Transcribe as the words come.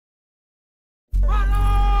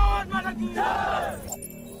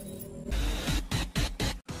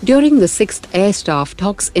During the 6th Air Staff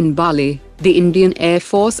talks in Bali, the Indian Air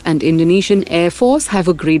Force and Indonesian Air Force have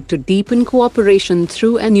agreed to deepen cooperation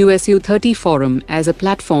through an USU-30 forum as a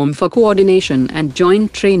platform for coordination and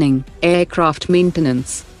joint training, aircraft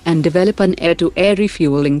maintenance, and develop an air-to-air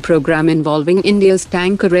refueling program involving India's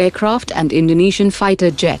tanker aircraft and Indonesian fighter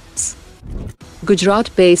jets.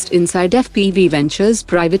 Gujarat-based InsideFPV Ventures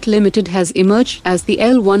Private Limited has emerged as the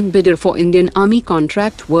L1 bidder for Indian Army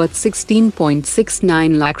contract worth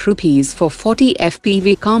 16.69 lakh rupees for 40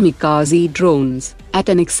 FPV Kamikaze drones, at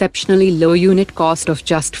an exceptionally low unit cost of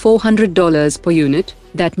just $400 per unit,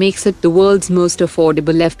 that makes it the world's most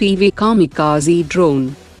affordable FPV Kamikaze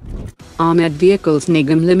drone. Armored Vehicles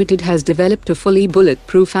Nigam Limited has developed a fully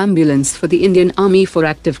bulletproof ambulance for the Indian Army for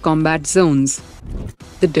active combat zones.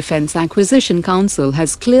 The Defence Acquisition Council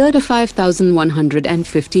has cleared a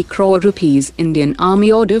 5,150 crore rupees Indian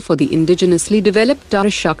Army order for the indigenously developed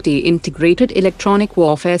Dharashakti integrated electronic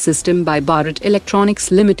warfare system by Bharat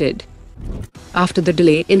Electronics Limited. After the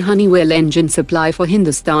delay in Honeywell engine supply for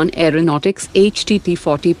Hindustan Aeronautics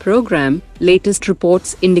HTT-40 program, latest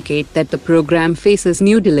reports indicate that the program faces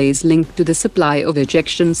new delays linked to the supply of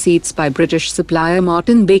ejection seats by British supplier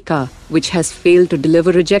Martin Baker, which has failed to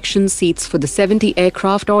deliver ejection seats for the 70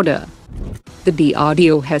 aircraft order. The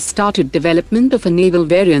DRDO has started development of a naval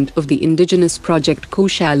variant of the indigenous project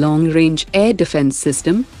Kusha long-range air defense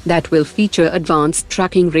system that will feature advanced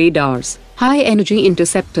tracking radars, high-energy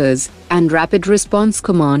interceptors, and rapid response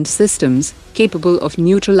command systems, capable of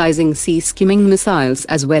neutralizing sea-skimming missiles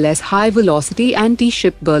as well as high-velocity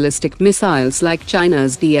anti-ship ballistic missiles like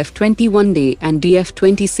China's DF-21D and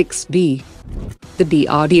DF-26B. The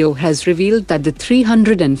DRDO has revealed that the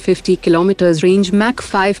 350 km range Mach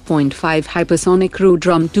 5.5 hypersonic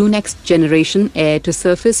RudraM-II next-generation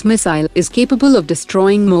air-to-surface missile is capable of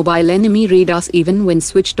destroying mobile enemy radars even when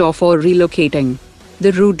switched off or relocating.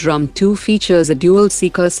 The RudraM-II features a dual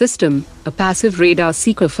seeker system, a passive radar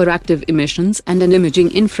seeker for active emissions and an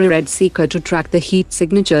imaging infrared seeker to track the heat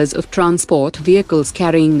signatures of transport vehicles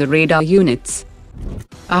carrying the radar units.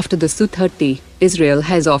 After the Su-30, Israel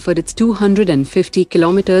has offered its 250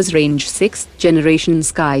 km range 6th generation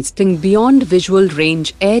Sky Sting beyond visual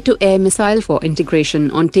range air-to-air missile for integration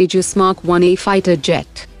on Tejas MK1A fighter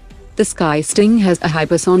jet. The Sky Sting has a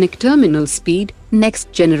hypersonic terminal speed,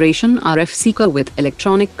 next-generation RF seeker with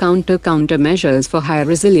electronic countermeasures for high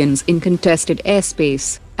resilience in contested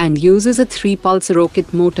airspace, and uses a 3-pulse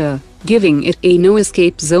rocket motor, giving it a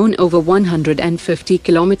no-escape zone over 150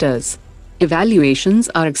 km. Evaluations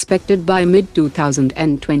are expected by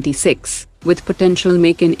mid-2026, with potential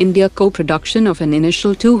make-in-India co-production of an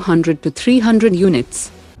initial 200 to 300 units.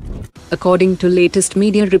 According to latest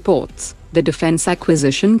media reports, the Defence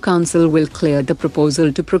Acquisition Council will clear the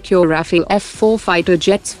proposal to procure Rafale F4 fighter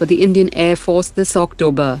jets for the Indian Air Force this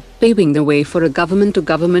October, paving the way for a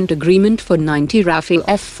government-to-government agreement for 90 Rafale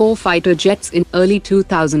F4 fighter jets in early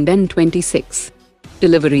 2026.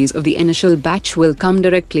 Deliveries of the initial batch will come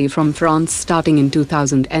directly from France starting in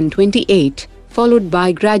 2028, followed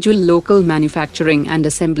by gradual local manufacturing and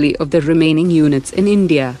assembly of the remaining units in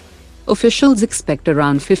India. Officials expect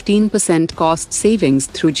around 15% cost savings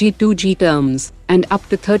through G2G terms, and up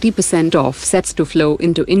to 30% offsets to flow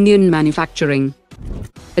into Indian manufacturing.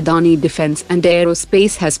 Adani Defence and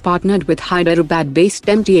Aerospace has partnered with Hyderabad-based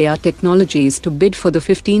MTA Technologies to bid for the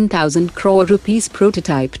 15,000 crore rupees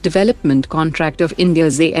prototype development contract of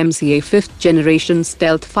India's AMCA 5th generation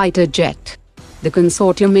stealth fighter jet. The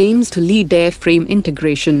consortium aims to lead airframe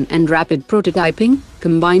integration and rapid prototyping,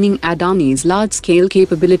 combining Adani's large-scale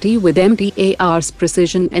capability with MTAR's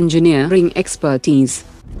precision engineering expertise.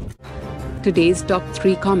 Today's top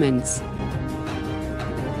 3 comments.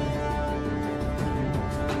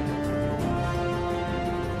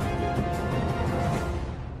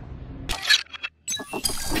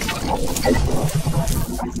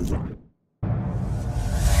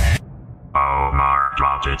 Omar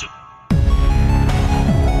dropped it.